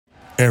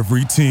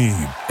Every team,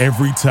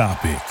 every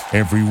topic,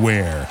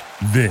 everywhere.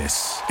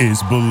 This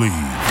is Believe.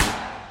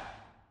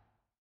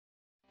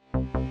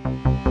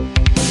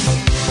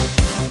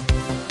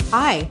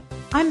 Hi,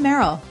 I'm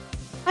Meryl.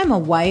 I'm a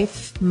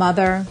wife,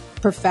 mother,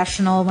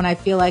 professional when I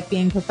feel like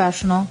being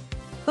professional.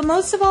 But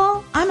most of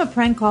all, I'm a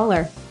prank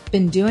caller.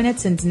 Been doing it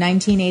since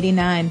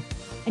 1989.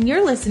 And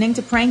you're listening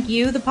to Prank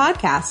You, the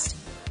podcast.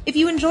 If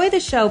you enjoy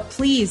the show,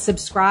 please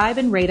subscribe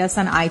and rate us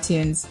on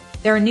iTunes.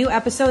 There are new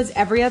episodes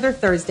every other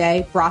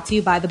Thursday, brought to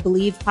you by the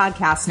Believe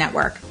Podcast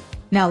Network.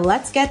 Now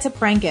let's get to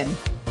pranking.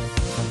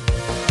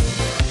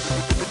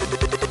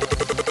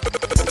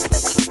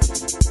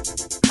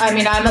 I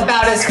mean, I'm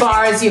about as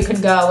far as you can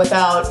go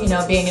without,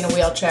 being in a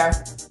wheelchair.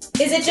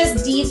 Is it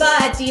just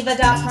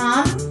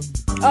diva@diva.com?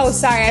 Oh,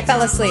 sorry, I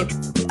fell asleep.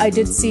 I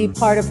did see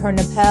part of her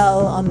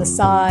lapel on the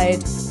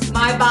side.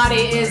 My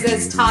body is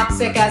as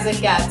toxic as it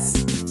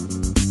gets.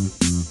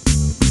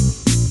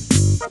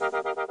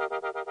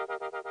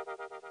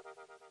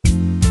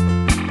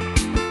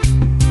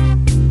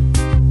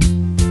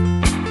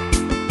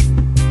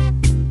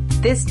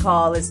 This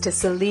call is to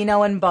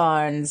Celino and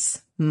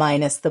Barnes,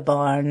 minus the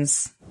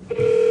Barnes. Good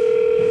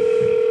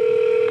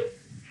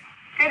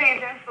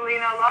evening,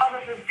 Celino Law.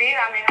 This is Dee.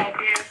 How may I help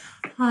you?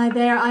 Hi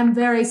there. I'm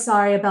very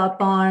sorry about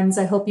Barnes.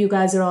 I hope you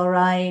guys are all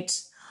right.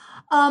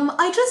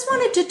 I just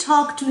wanted to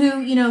talk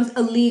to,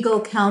 a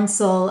legal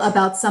counsel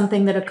about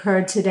something that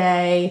occurred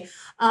today.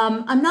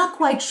 I'm not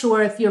quite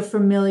sure if you're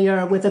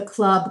familiar with a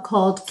club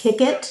called Kick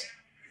It.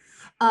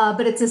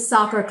 But it's a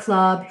soccer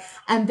club,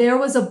 and there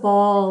was a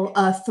ball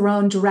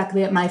thrown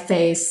directly at my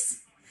face.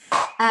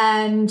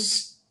 And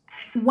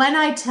when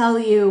I tell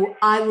you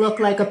I look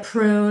like a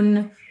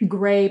prune,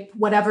 grape,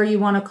 whatever you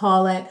want to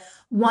call it,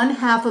 one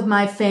half of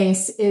my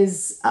face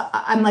is,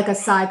 I'm like a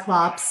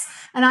cyclops.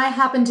 And I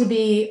happen to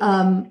be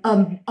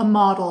a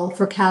model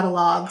for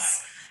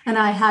catalogs. And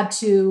I had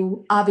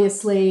to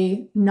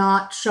obviously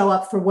not show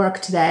up for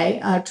work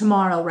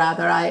tomorrow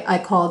rather, I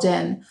called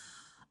in.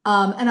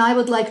 And I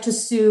would like to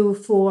sue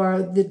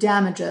for the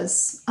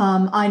damages.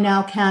 I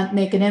now can't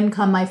make an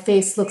income. My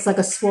face looks like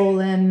a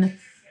swollen,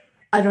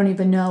 I don't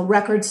even know,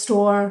 record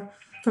store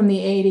from the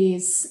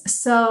 80s.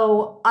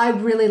 So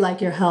I'd really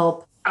like your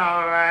help.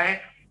 All right.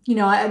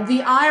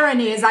 The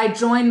irony is I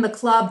joined the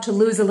club to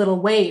lose a little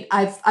weight.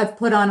 I've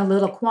put on a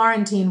little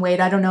quarantine weight.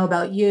 I don't know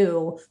about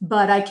you,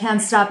 but I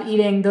can't stop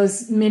eating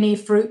those mini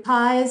fruit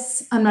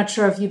pies. I'm not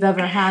sure if you've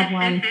ever had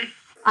one.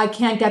 I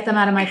can't get them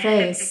out of my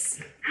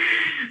face.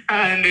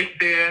 I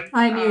understand.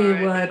 I knew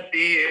you would.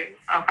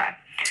 Okay.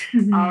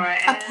 Mm-hmm. All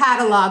right. A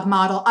catalog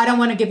model. I don't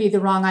want to give you the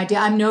wrong idea.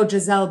 I'm no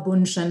Giselle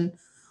Bundchen.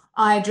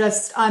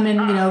 I'm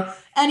in,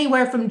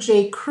 anywhere from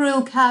J.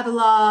 Crew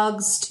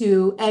catalogs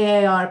to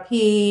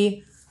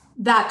AARP,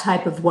 that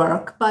type of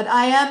work. But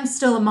I am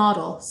still a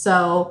model,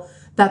 so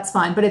that's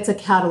fine. But it's a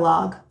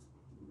catalog.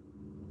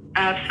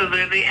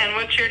 Absolutely. And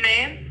what's your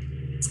name?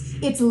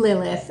 It's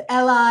Lilith.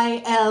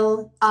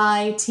 Lilith.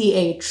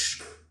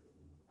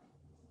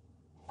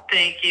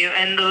 Thank you.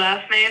 And the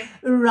last name?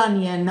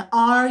 Runyan.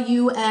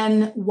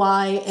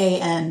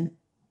 Runyan.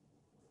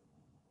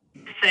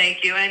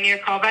 Thank you. And your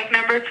callback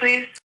number,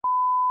 please?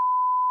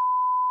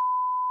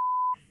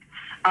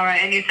 All right.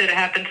 And you said it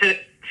happened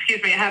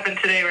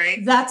today,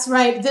 right? That's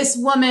right. This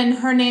woman,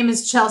 her name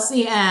is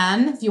Chelsea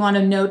Ann, if you want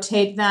to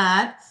notate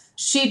that.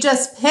 She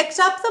just picked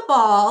up the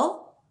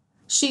ball.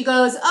 She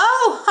goes,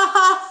 oh,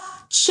 haha,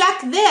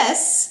 check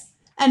this,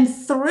 and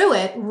threw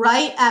it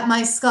right at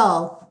my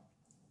skull.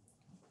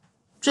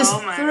 Just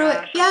threw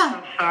it.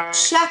 Yeah.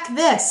 Check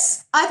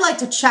this. I'd like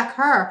to check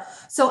her.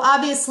 So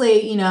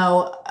obviously,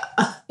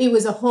 it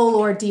was a whole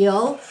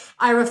ordeal.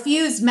 I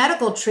refused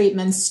medical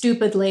treatment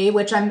stupidly,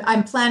 which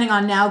I'm planning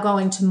on now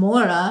going to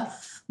Mora.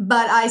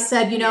 But I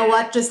said,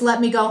 what? Just let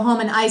me go home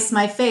and ice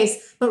my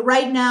face. But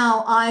right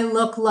now I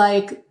look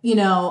like,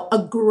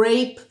 a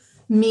grape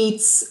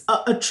meets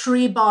a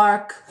tree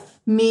bark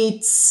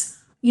meets,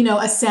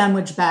 a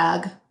sandwich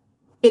bag.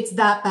 It's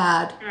that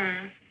bad.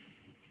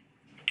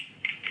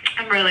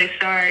 I'm really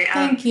sorry.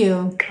 Thank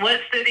you. What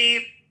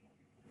city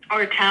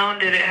or town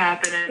did it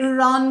happen in?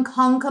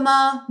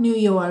 Ronkonkoma, New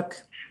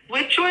York.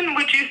 Which one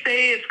would you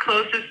say is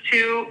closest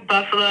to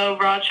Buffalo,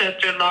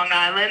 Rochester, Long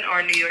Island,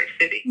 or New York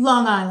City?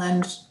 Long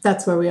Island.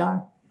 That's where we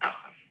are.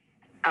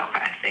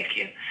 Okay. Thank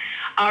you.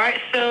 All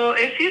right. So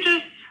if you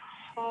just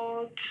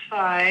hold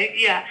tight.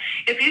 Yeah.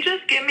 If you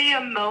just give me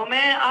a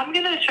moment, I'm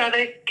going to try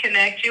to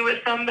connect you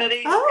with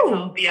somebody who can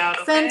help you out.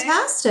 Okay?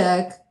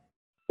 Fantastic.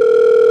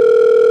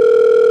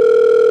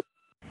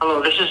 Hello,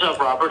 this is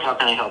Robert. How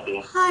can I help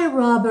you? Hi,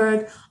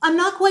 Robert. I'm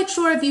not quite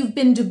sure if you've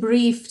been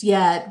debriefed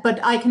yet, but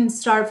I can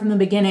start from the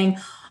beginning.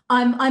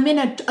 I'm in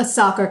a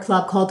soccer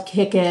club called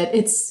Kick It.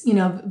 It's,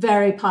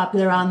 very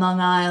popular on Long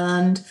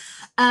Island.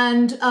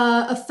 And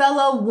a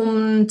fellow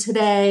woman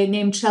today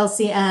named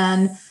Chelsea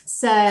Ann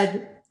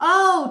said,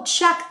 oh,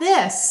 check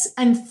this,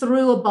 and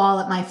threw a ball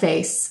at my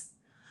face.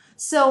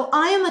 So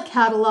I am a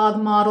catalog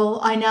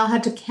model. I now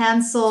had to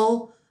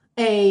cancel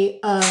a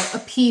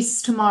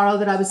piece tomorrow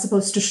that I was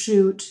supposed to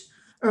shoot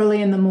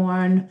early in the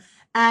morning.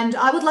 And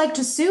I would like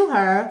to sue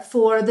her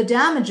for the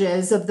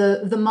damages of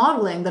the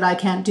modeling that I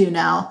can't do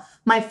now.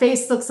 My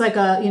face looks like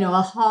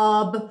a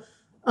hob,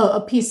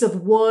 a piece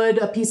of wood,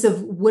 a piece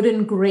of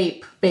wooden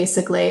grape,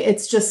 basically.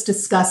 It's just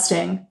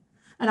disgusting.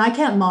 And I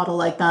can't model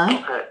like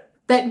that. Okay.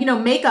 That,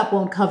 makeup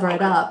won't cover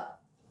it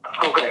up.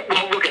 Okay.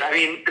 Well, look,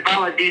 the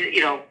problem is,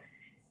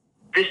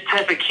 this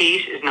type of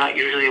case is not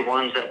usually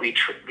ones that we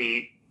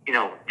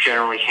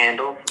generally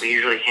handle. We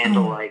usually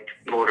handle like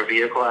motor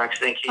vehicle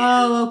accident cases.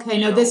 Oh, okay.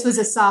 No, this was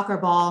a soccer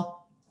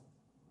ball.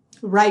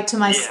 Right to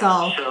my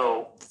skull.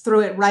 So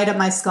threw it right at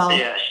my skull.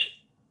 Yes.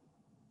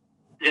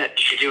 Yeah, did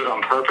she do it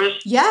on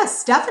purpose?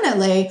 Yes,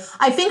 definitely.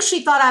 I think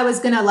she thought I was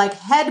going to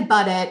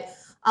headbutt it.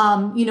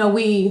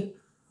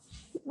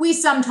 We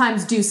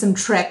sometimes do some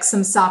tricks,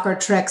 some soccer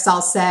tricks,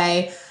 I'll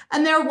say.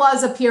 And there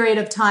was a period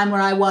of time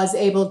where I was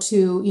able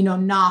to,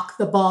 knock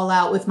the ball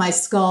out with my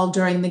skull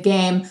during the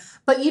game.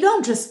 But you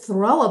don't just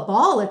throw a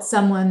ball at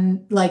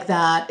someone like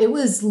that. It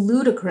was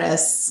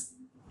ludicrous.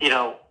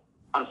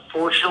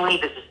 Unfortunately,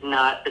 this is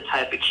not the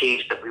type of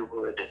case that we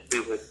would.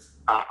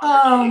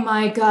 Oh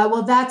my God.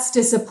 Well, that's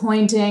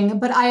disappointing,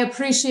 but I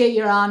appreciate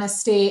your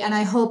honesty and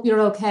I hope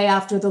you're okay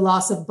after the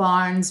loss of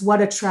Barnes.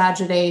 What a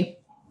tragedy.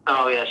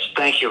 Oh, yes.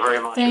 Thank you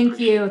very much. Thank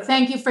you.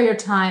 Thank you for your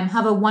time.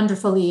 Have a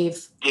wonderful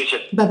eve. You too.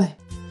 Bye-bye.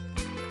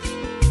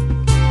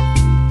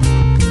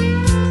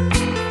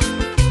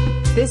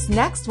 This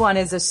next one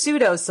is a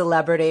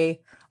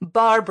pseudo-celebrity,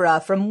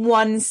 Barbara from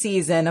one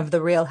season of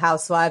The Real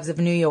Housewives of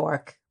New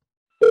York.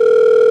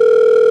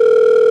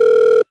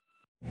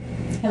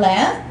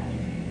 Hello?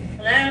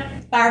 Hello?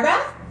 Barbara?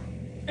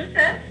 Who's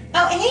this?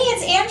 Oh, hey,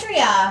 it's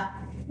Andrea.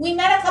 We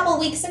met a couple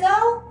weeks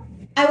ago.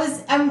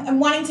 I'm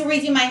wanting to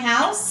redo my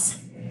house.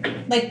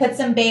 Put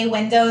some bay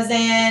windows in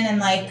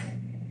and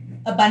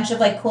a bunch of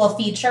cool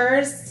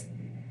features.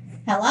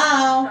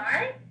 Hello?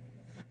 Sorry?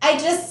 I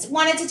just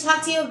wanted to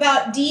talk to you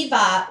about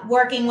Diva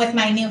working with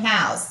my new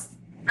house.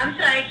 I'm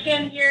sorry, I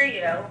can't hear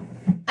you.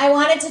 I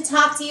wanted to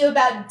talk to you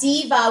about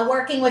Diva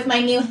working with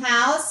my new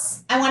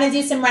house. I want to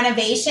do some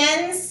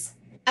renovations.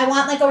 I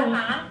want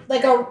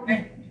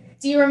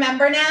do you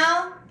remember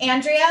now,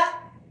 Andrea?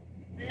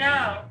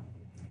 No.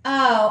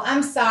 Oh,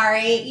 I'm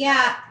sorry.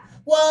 Yeah.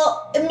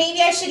 Well, maybe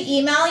I should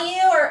email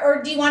you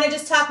or do you want to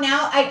just talk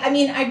now?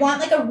 I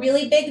want a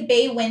really big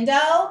bay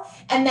window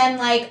and then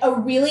a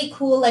really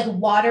cool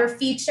water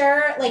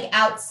feature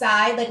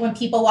outside when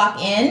people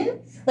walk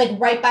in,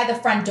 right by the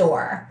front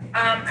door.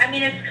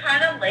 It's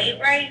kind of late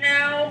right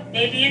now.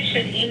 Maybe you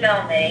should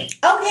email me.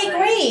 Okay,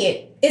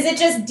 great. Is it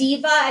just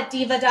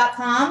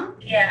diva@diva.com?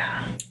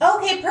 Yeah.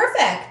 Okay,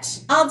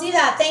 perfect. I'll do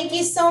that. Thank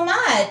you so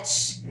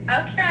much.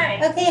 Okay.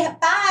 Okay,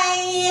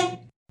 bye.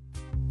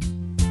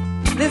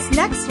 This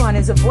next one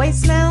is a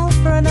voicemail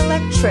for an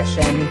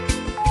electrician.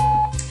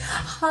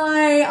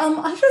 Hi,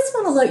 I just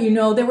want to let you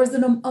know there was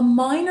a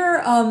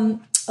minor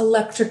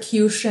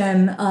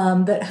electrocution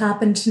that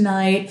happened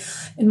tonight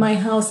in my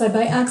house. I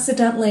by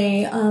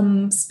accidentally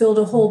spilled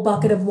a whole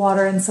bucket of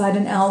water inside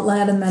an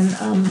outlet and then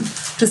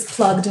just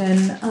plugged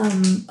in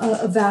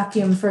a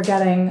vacuum,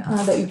 forgetting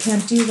that you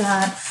can't do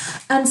that.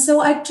 And so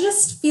I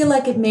just feel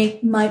like it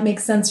might make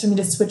sense for me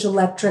to switch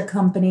electric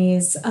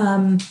companies.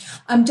 I'm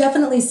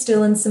definitely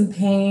still in some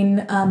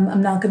pain.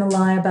 I'm not going to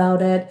lie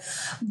about it.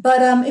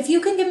 But if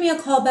you can give me a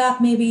call back,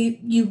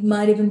 maybe you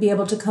might even be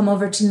able to come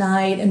over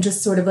tonight and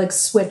just sort of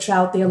switch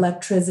out the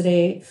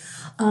electricity.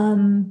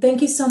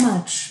 Thank you so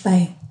much.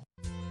 Bye.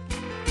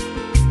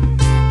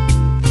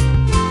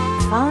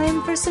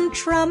 Time for some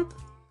Trump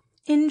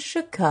in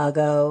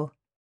Chicago.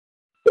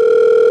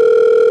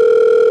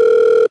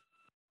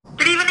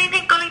 Good evening, thank you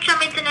for calling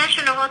Trump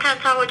International Hotel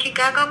Tower,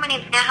 Chicago. My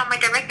name is Anna. How may I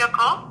direct your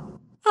call?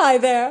 Hi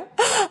there.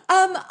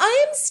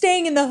 I am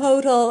staying in the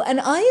hotel and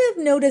I have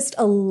noticed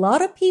a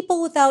lot of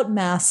people without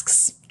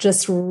masks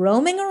just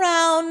roaming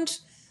around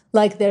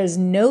like there's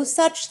no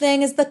such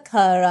thing as the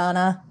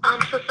corona.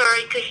 I'm so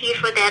sorry to hear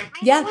for that.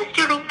 Yeah. What's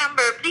your room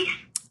number, please?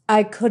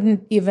 I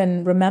couldn't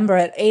even remember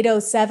it.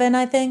 807,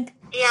 I think.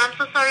 Yeah, I'm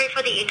so sorry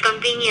for the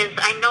inconvenience.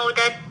 I know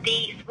that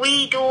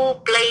we do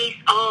place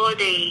all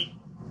the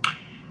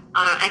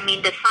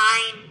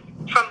sign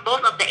from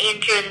both of the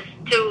entrance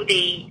to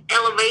the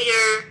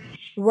elevator.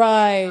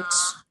 Right.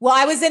 Well,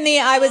 I was in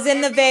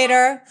the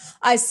Vader.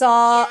 I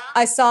saw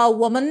a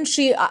woman.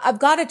 I've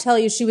got to tell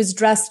you, she was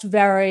dressed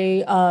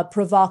very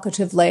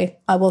provocatively.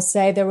 I will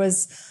say there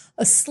was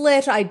a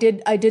slit. I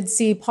did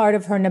see part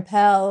of her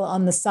lapel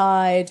on the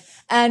side,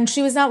 and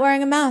she was not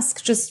wearing a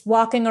mask, just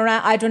walking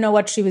around. I don't know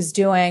what she was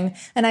doing.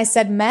 And I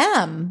said,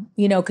 "Ma'am,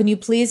 can you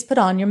please put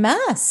on your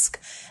mask?"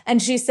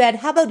 And she said,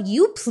 "How about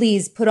you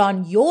please put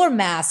on your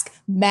mask,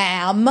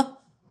 ma'am?"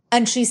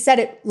 And she said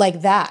it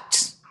like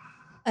that.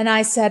 And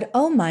I said,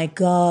 "Oh my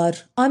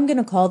God, I'm going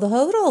to call the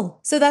hotel."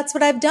 So that's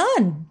what I've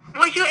done.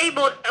 Would you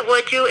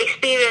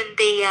experience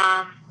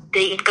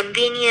the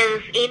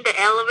inconvenience in the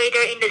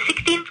elevator in the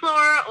 16th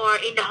floor or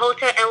in the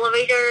hotel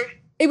elevator?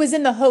 It was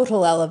in the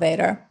hotel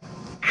elevator.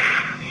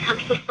 I'm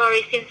so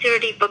sorry.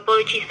 Sincerely,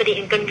 apologies for the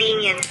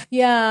inconvenience.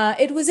 Yeah,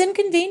 it was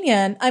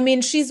inconvenient. I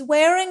mean, she's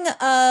wearing,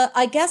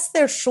 I guess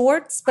they're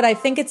shorts, but I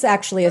think it's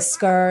actually a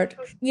skirt,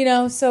 you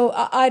know, so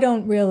I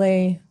don't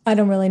really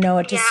know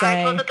what to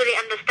say. I totally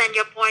understand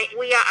your point.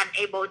 We are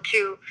unable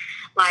to,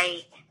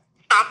 like,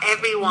 stop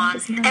everyone,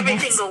 every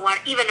single one,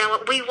 even though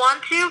we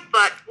want to,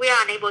 but we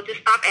are unable to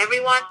stop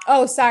everyone.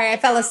 Oh, sorry, I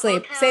fell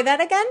asleep. Say that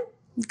again?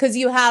 Because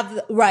you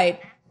have, right.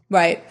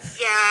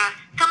 Yeah,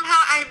 somehow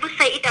I would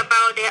say it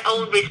about their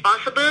own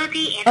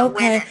responsibility and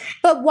awareness.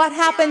 But what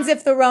happens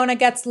if the Rona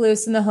gets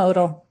loose in the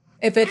hotel?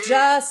 If it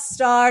just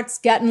starts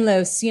getting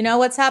loose? You know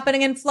what's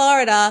happening in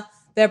Florida?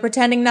 They're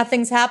pretending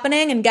nothing's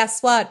happening, and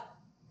guess what?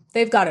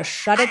 They've got to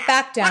shut it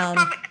back down.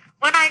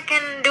 What I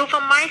can do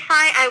from my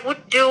side, I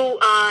would do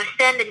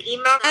send an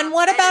email. And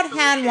what about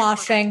hand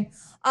washing?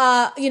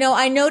 You know,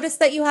 I noticed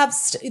that you have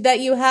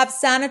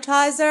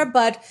sanitizer,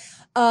 but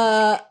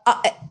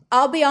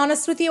I'll be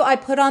honest with you. I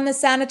put on the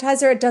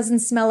sanitizer. It doesn't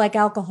smell like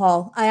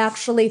alcohol. I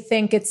actually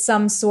think it's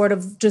some sort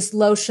of just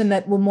lotion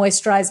that will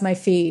moisturize my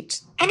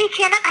feet. Any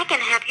chance I can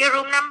have your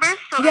room number?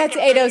 So yeah, it's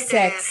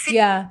 806.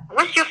 Yeah.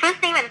 What's your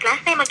first name and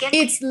last name again?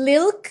 It's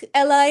Lilke,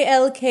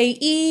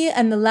 Lilke,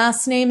 and the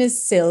last name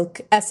is Silk,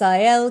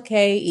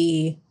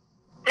 Silke.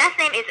 Last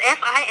name is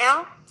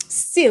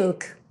Fil?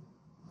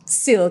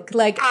 Silk,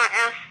 like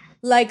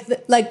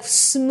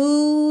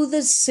smooth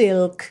as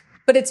silk,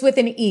 but it's with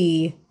an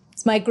E.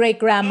 It's my great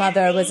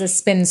grandmother was a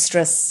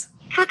spinstress.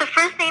 So the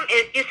first name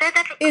is, you said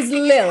that is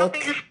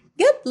Lilke.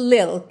 Yep,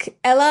 Lilke,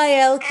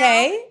 Lilk.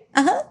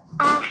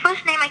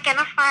 First name I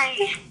cannot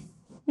find.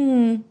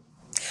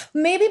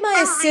 Maybe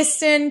my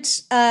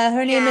assistant.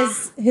 Her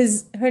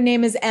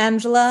name is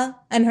Angela,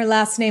 and her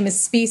last name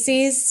is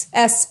Species.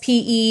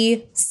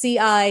 Specieses.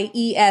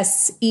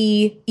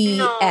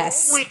 No,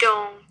 we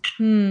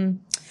don't.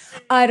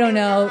 I don't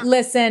know.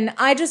 Listen,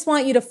 I just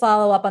want you to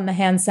follow up on the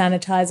hand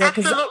sanitizer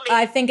because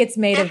I think it's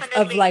made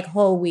of like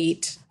whole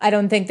wheat. I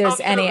don't think there's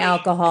any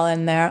alcohol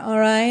in there. All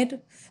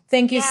right.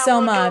 Thank you so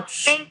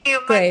much. Thank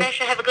you. Great. My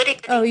pleasure. Have a good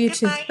evening. Oh, you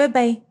too.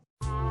 Bye-bye.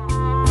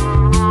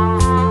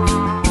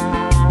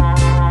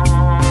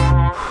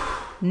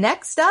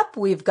 Next up,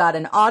 we've got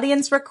an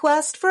audience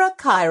request for a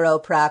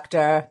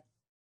chiropractor.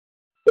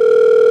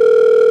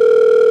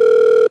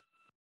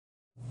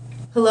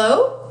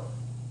 Hello?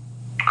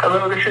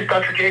 Hello, this is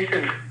Dr.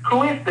 Jason.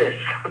 Who is this?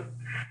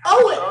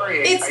 Oh,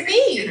 sorry, it's I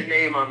me. didn't get a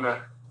name on the...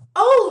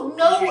 Oh,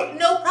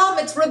 no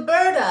problem. It's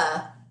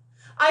Roberta.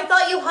 I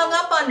thought you hung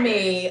up on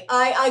me.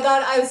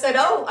 I said,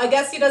 oh, I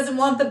guess he doesn't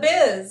want the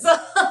biz.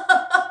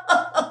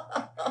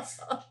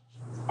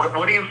 What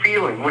are you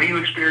feeling? What are you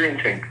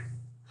experiencing?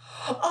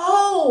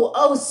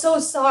 Oh, so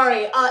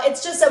sorry.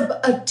 It's just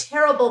a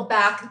terrible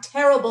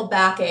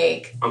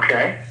backache.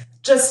 Okay.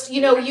 Just,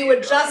 you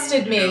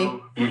adjusted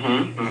me.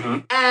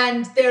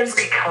 And there's...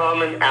 Pretty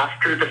common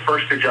after the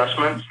first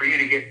adjustment for you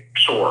to get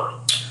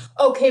sore.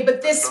 Okay,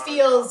 but this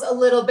feels a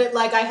little bit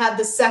like I had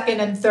the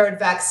second and third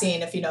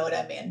vaccine, if you know what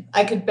I mean.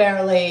 I could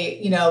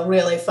barely,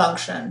 really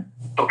function.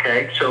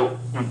 Okay, so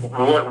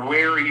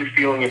where are you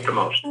feeling it the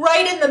most?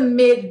 Right in the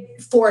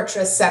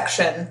mid-fortress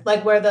section,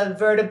 like where the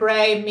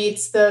vertebrae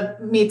meets the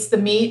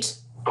meat.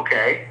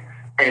 Okay,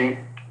 and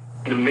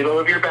the middle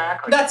of your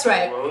back? Like that's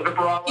right. Below the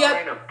bra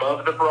line,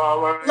 above the bra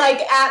line? Like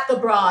at the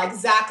bra,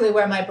 exactly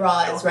where my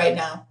bra is right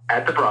now.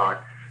 At the bra.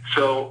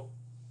 So,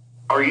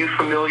 are you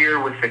familiar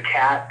with the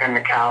cat and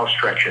the cow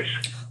stretches?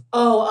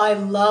 Oh, I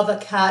love a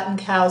cat and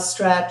cow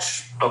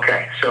stretch.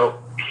 Okay,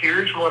 so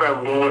here's what I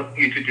want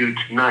you to do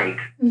tonight,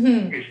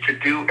 is to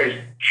do as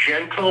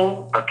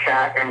gentle a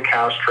cat and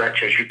cow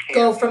stretch as you can.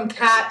 Go from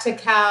cat to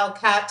cow,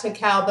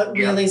 but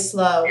really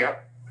slow.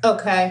 Yep.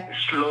 Okay.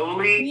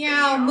 Slowly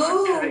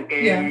move to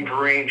the end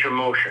range of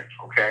motion,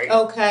 okay?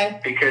 Okay.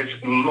 Because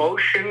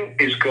motion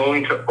is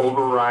going to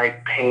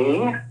override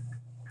pain,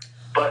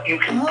 but you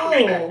can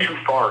push that too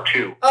far,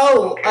 too.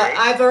 Oh, okay?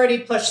 I've already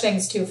pushed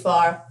things too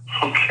far.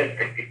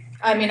 Okay.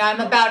 I mean, I'm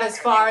about as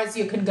far as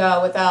you can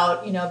go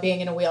without,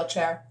 being in a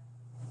wheelchair.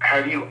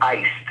 Have you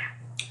iced?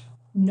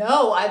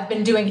 No, I've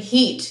been doing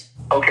heat.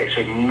 Okay,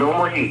 so no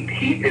more heat.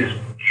 Heat is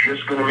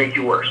just going to make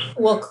you worse.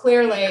 Well,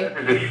 clearly.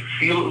 It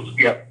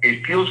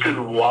feels good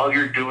while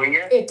you're doing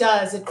it. It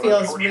does. It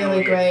feels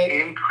really great.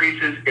 It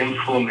increases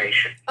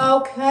inflammation.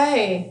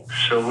 Okay.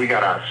 So we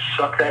got to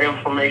suck that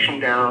inflammation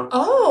down.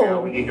 Oh.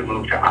 Now we need to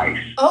move to ice.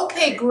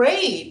 Okay,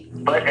 great.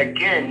 But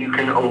again, you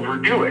can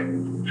overdo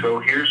it. So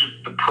here's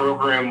the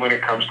program when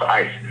it comes to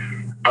ice.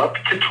 Up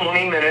to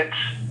 20 minutes,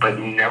 but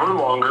never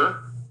longer.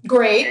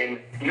 Great. And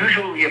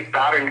usually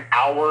about an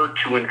hour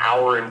to an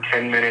hour and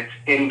 10 minutes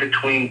in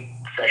between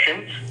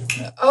sessions.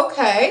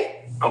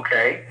 Okay.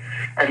 Okay.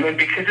 And then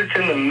because it's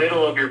in the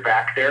middle of your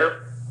back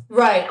there,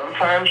 right.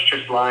 Sometimes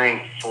just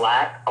lying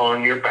flat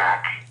on your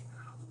back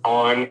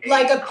on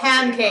like a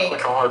pancake.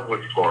 Like a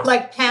hardwood floor.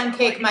 Like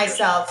pancake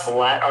myself.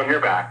 Flat on your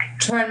back.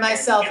 Turn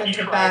myself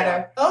into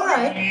batter. All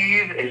right.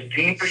 Breathe as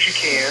deep as you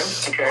can,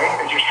 okay?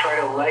 And just try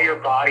to let your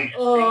body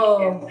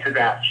sink into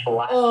that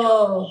flat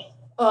surface.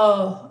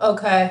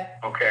 Okay.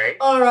 Okay.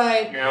 All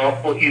right. Now,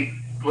 what you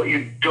What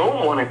you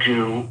don't want to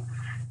do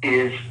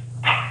is,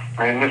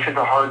 and this is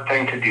a hard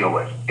thing to deal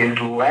with, is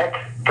let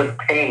the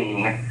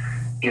pain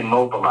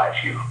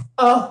immobilize you.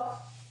 Oh.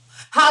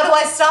 How do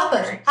I stop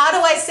it? How do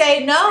I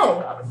say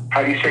no?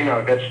 How do you say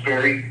no? That's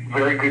very,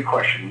 very good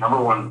question. Number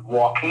one,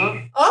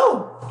 walking.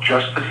 Oh.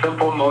 Just the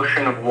simple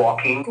motion of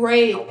walking.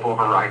 Great. Help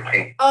override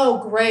pain.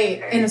 Oh,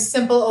 great. In a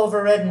simple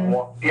overridden.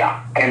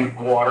 Yeah, and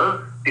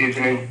water is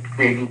an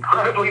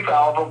incredibly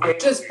valuable pain.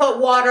 Just put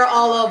water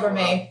all over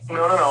me.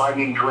 No, I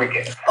mean drink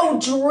it. Oh,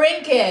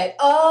 drink it.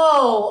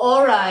 Oh,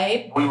 all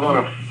right. We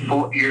want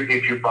to,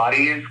 if your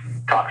body is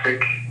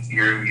toxic,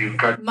 you've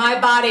got... My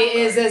body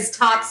is as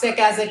toxic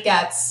as it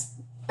gets.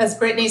 As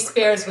Britney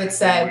Spears would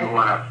say. We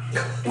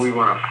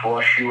want to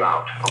flush you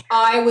out. Okay?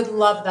 I would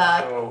love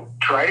that. So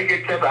try to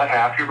get to about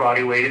half your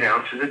body weight in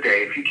ounces a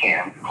day if you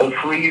can.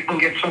 Hopefully you can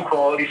get some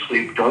quality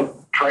sleep. Don't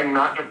try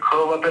not to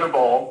curl up in a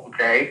ball,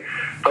 okay?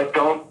 But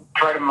don't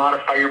try to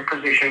modify your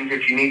positions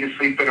if you need to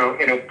sleep in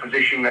a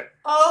position that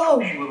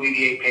helps you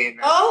alleviate pain.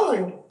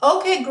 Oh,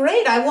 okay,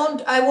 great. I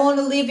won't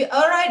alleviate.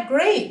 All right,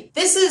 great.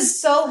 This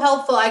is so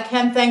helpful. I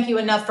can't thank you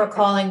enough for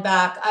calling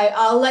back.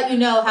 I'll let you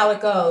know how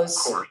it goes.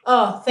 Of course.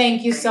 Oh,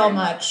 thank you so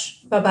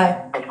much.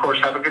 Bye-bye. Of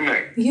course, have a good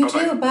night. You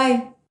Bye-bye. too.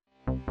 Bye.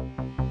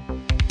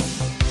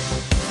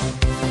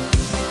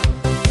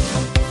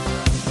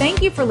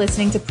 Thank you for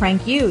listening to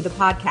Prank You, the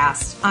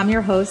podcast. I'm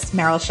your host,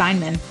 Meryl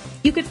Scheinman.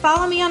 You could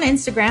follow me on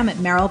Instagram at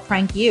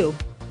MerylPrankYou.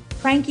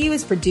 Prank You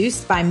is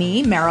produced by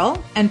me, Meryl,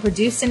 and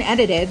produced and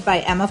edited by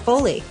Emma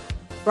Foley.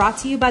 Brought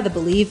to you by the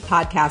Believe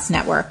Podcast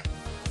Network.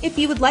 If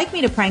you would like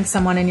me to prank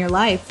someone in your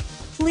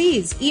life,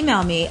 please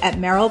email me at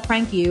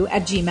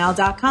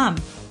merylprankyou@gmail.com.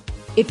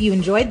 If you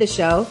enjoyed the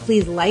show,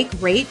 please like,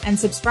 rate, and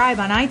subscribe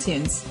on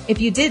iTunes. If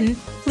you didn't,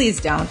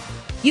 please don't.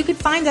 You could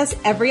find us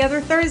every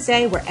other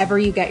Thursday wherever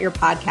you get your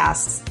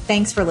podcasts.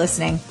 Thanks for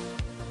listening.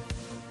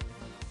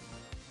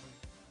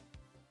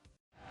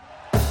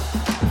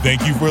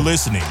 Thank you for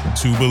listening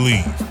to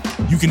Believe.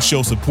 You can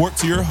show support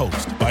to your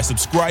host by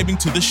subscribing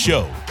to the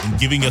show and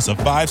giving us a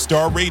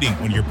 5-star rating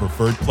on your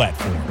preferred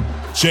platform.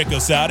 Check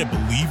us out at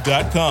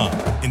Believe.com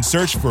and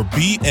search for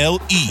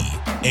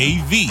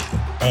BLEAV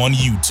on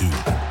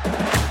YouTube.